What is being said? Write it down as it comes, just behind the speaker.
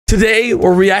Today,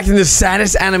 we're reacting to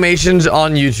saddest animations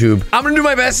on YouTube. I'm gonna do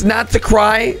my best not to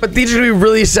cry, but these are gonna be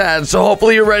really sad. So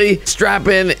hopefully you're ready. Strap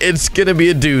in. It's gonna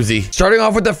be a doozy. Starting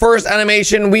off with the first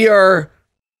animation, we are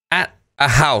at a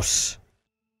house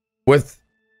with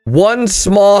one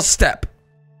small step.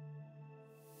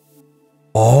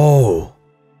 Oh.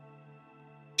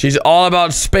 She's all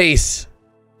about space.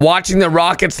 Watching the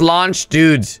rockets launch,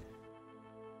 dudes.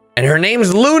 And her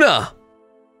name's Luna.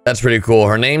 That's pretty cool.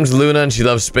 Her name's Luna and she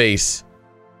loves space.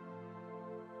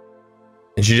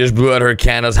 And she just blew out her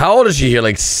candles. How old is she here?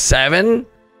 Like 7?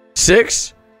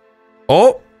 6?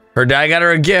 Oh, her dad got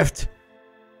her a gift.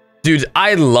 Dudes,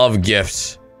 I love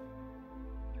gifts.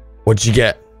 What'd you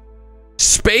get?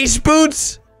 Space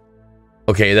boots?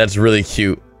 Okay, that's really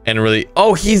cute. And really...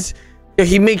 Oh,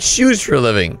 he makes shoes for a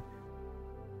living.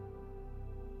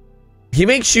 He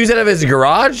makes shoes out of his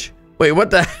garage? Wait, what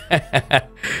the heck?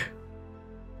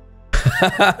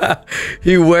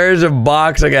 He wears a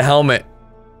box like a helmet.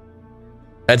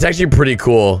 That's actually pretty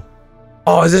cool.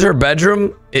 Oh, is this her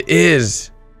bedroom? It is.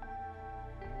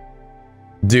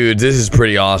 Dude, this is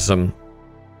pretty awesome.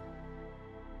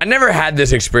 I never had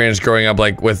this experience growing up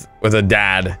like with a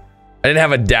dad. I didn't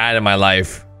have a dad in my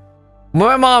life.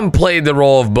 My mom played the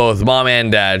role of both mom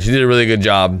and dad. She did a really good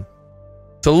job.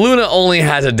 So Luna only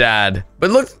has a dad.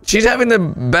 But look, she's having the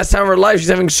best time of her life. She's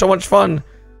having so much fun.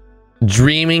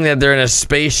 Dreaming that they're in a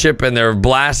spaceship and they're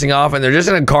blasting off and they're just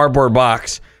in a cardboard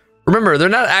box. Remember, they're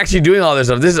not actually doing all this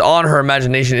stuff. This is on her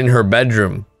imagination in her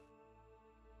bedroom.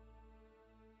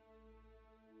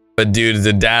 But dude,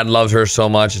 the dad loves her so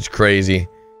much. It's crazy.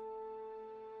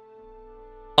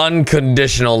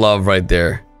 Unconditional love right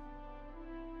there.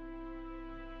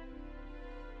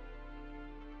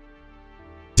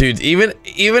 Dude, even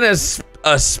a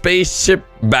spaceship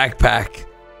backpack.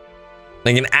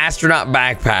 Like an astronaut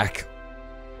backpack.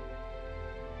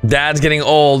 Dad's getting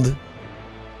old.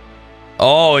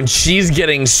 Oh, and she's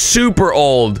getting super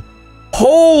old.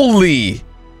 Holy.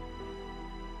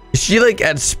 Is she like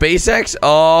at SpaceX?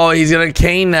 Oh, he's got a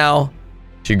cane now.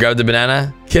 She grabbed the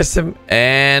banana, kissed him,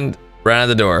 and ran out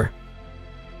the door.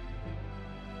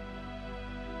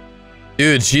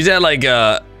 Dude, she's at like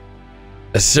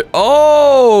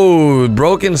oh,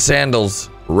 broken sandals.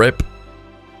 Rip.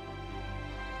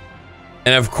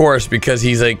 And of course, because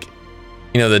he's like,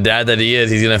 you know, the dad that he is,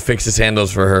 he's gonna fix the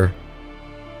sandals for her.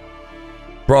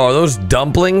 Bro, are those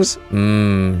dumplings?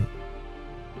 Mmm.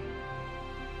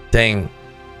 Dang.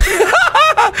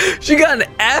 She got an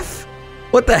F?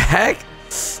 What the heck?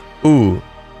 Ooh.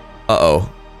 Uh-oh.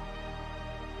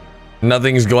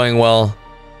 Nothing's going well.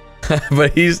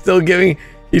 But he still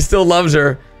loves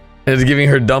her and is giving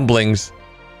her dumplings.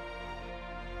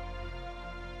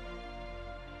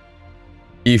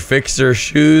 He fixed her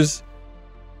shoes.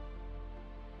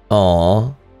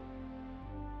 Aww.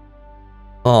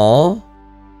 Aww.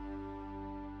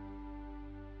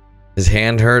 His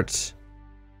hand hurts.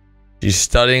 She's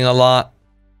studying a lot.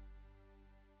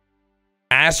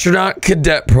 Astronaut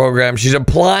cadet program. She's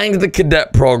applying to the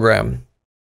cadet program.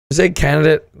 I say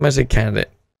candidate. I say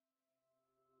candidate.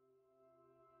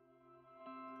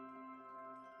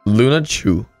 Luna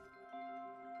Chu.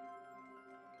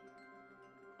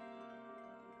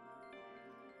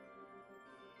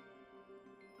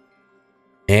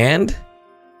 And?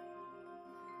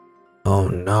 Oh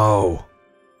no.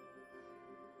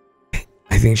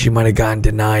 I think she might have gotten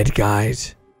denied,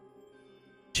 guys.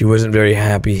 She wasn't very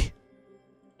happy.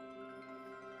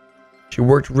 She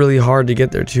worked really hard to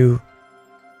get there too.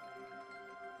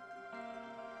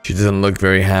 She doesn't look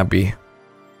very happy.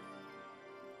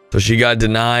 So she got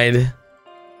denied.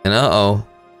 And uh-oh.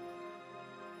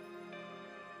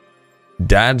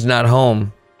 Dad's not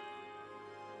home.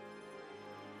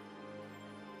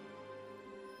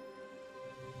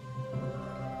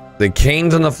 The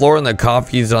cane's on the floor and the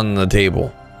coffee's on the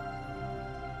table.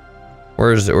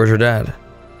 Where's her dad?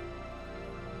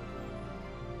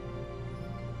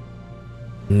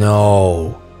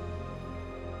 No.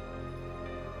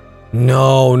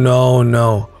 No, no,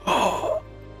 no.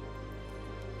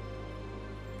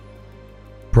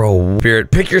 Bro,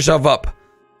 Spirit, pick yourself up.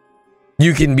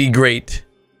 You can be great.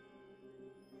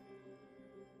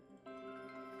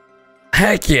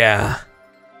 Heck yeah.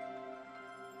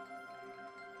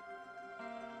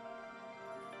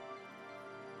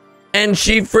 And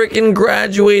she freaking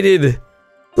graduated.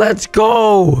 Let's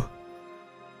go.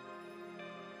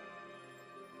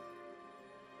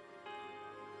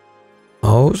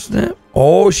 Oh, snap.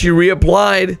 Oh, she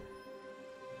reapplied.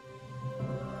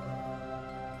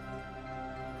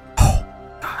 Oh,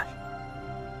 God.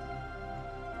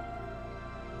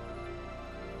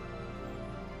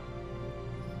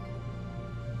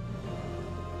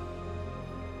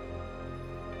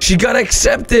 She got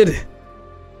accepted.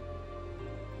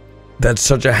 That's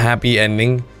such a happy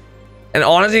ending. And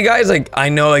honestly, guys, like, I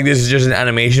know like this is just an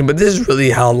animation, but this is really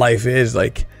how life is.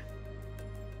 Like,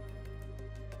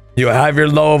 you have your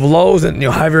low of lows and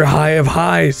you'll have your high of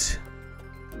highs.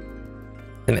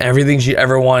 And everything she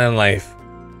ever wanted in life,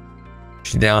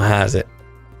 she now has it.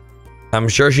 I'm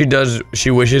sure she does. She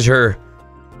wishes her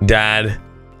dad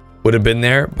would have been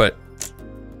there, but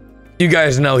you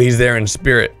guys know he's there in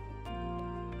spirit.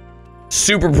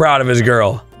 Super proud of his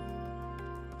girl.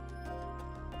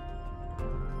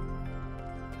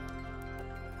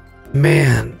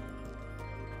 Man,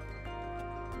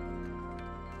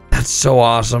 that's so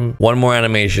awesome. One more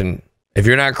animation. If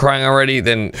you're not crying already,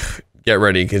 then get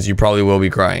ready, because you probably will be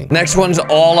crying. Next one's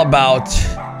all about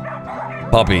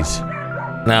puppies.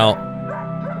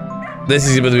 Now, this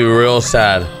is going to be real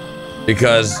sad,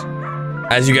 because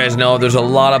as you guys know, there's a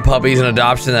lot of puppies in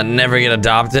adoption that never get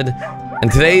adopted.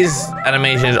 And today's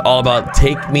animation is all about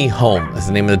Take Me Home. That's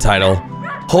the name of the title.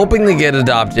 Hoping to get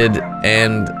adopted,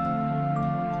 and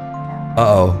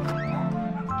uh-oh.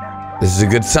 This is a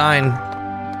good sign.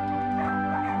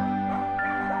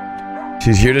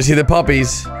 She's here to see the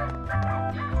puppies.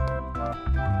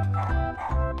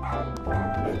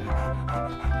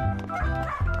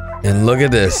 And look at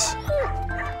this.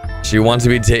 She wants to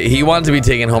be he wants to be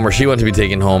taken home, or she wants to be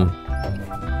taken home.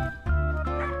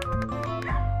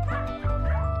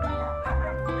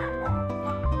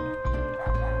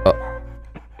 Oh.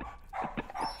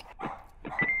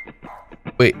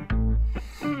 Wait.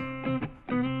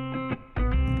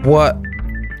 What?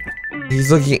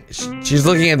 He's looking. She's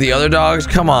looking at the other dogs.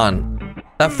 Come on.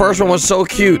 That first one was so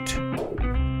cute.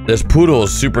 This poodle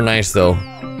is super nice though.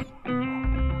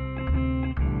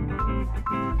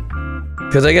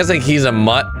 Because I guess like he's a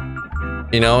mutt,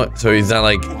 you know, so he's not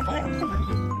like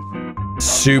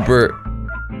super.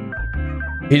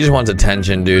 He just wants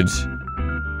attention, dudes.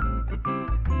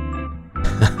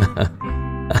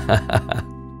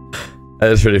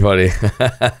 That is pretty funny.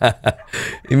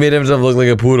 He made himself look like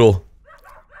a poodle.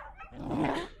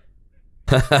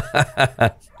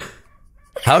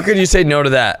 How could you say no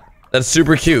to that? That's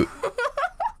super cute.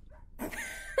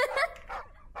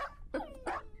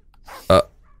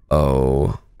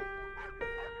 Oh.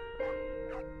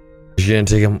 She didn't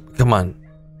take him. Come on.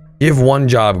 You have one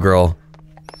job, girl.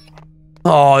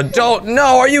 Oh, don't.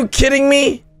 No, are you kidding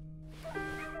me?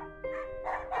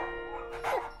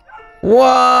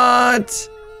 What?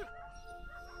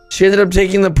 She ended up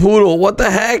taking the poodle. What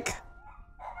the heck?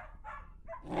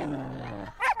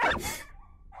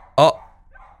 Oh.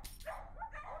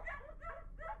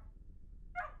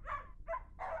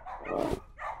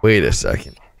 Wait a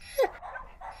second.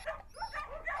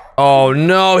 Oh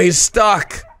no, he's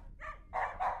stuck.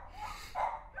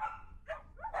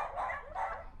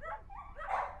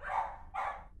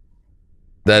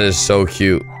 That is so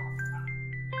cute.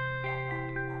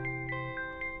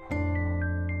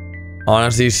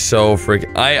 Honestly, so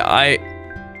freaking.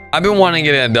 I've been wanting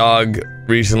to get a dog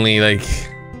recently. Like,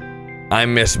 I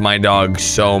miss my dog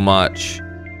so much.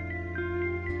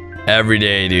 Every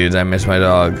day, dudes, I miss my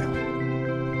dog.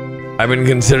 I've been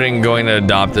considering going to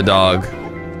adopt a dog.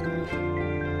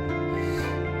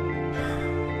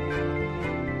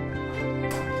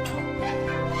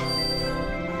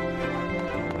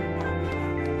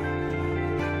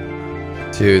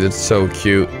 Dude, it's so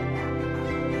cute.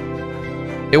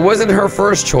 It wasn't her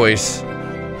first choice,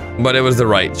 but it was the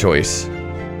right choice.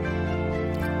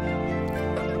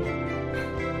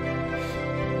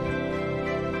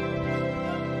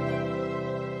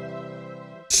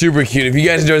 Super cute. If you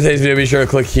guys enjoyed today's video, be sure to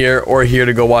click here or here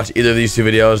to go watch either of these two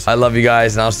videos. I love you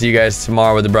guys, and I'll see you guys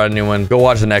tomorrow with a brand new one. Go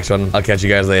watch the next one. I'll catch you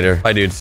guys later. Bye, dudes.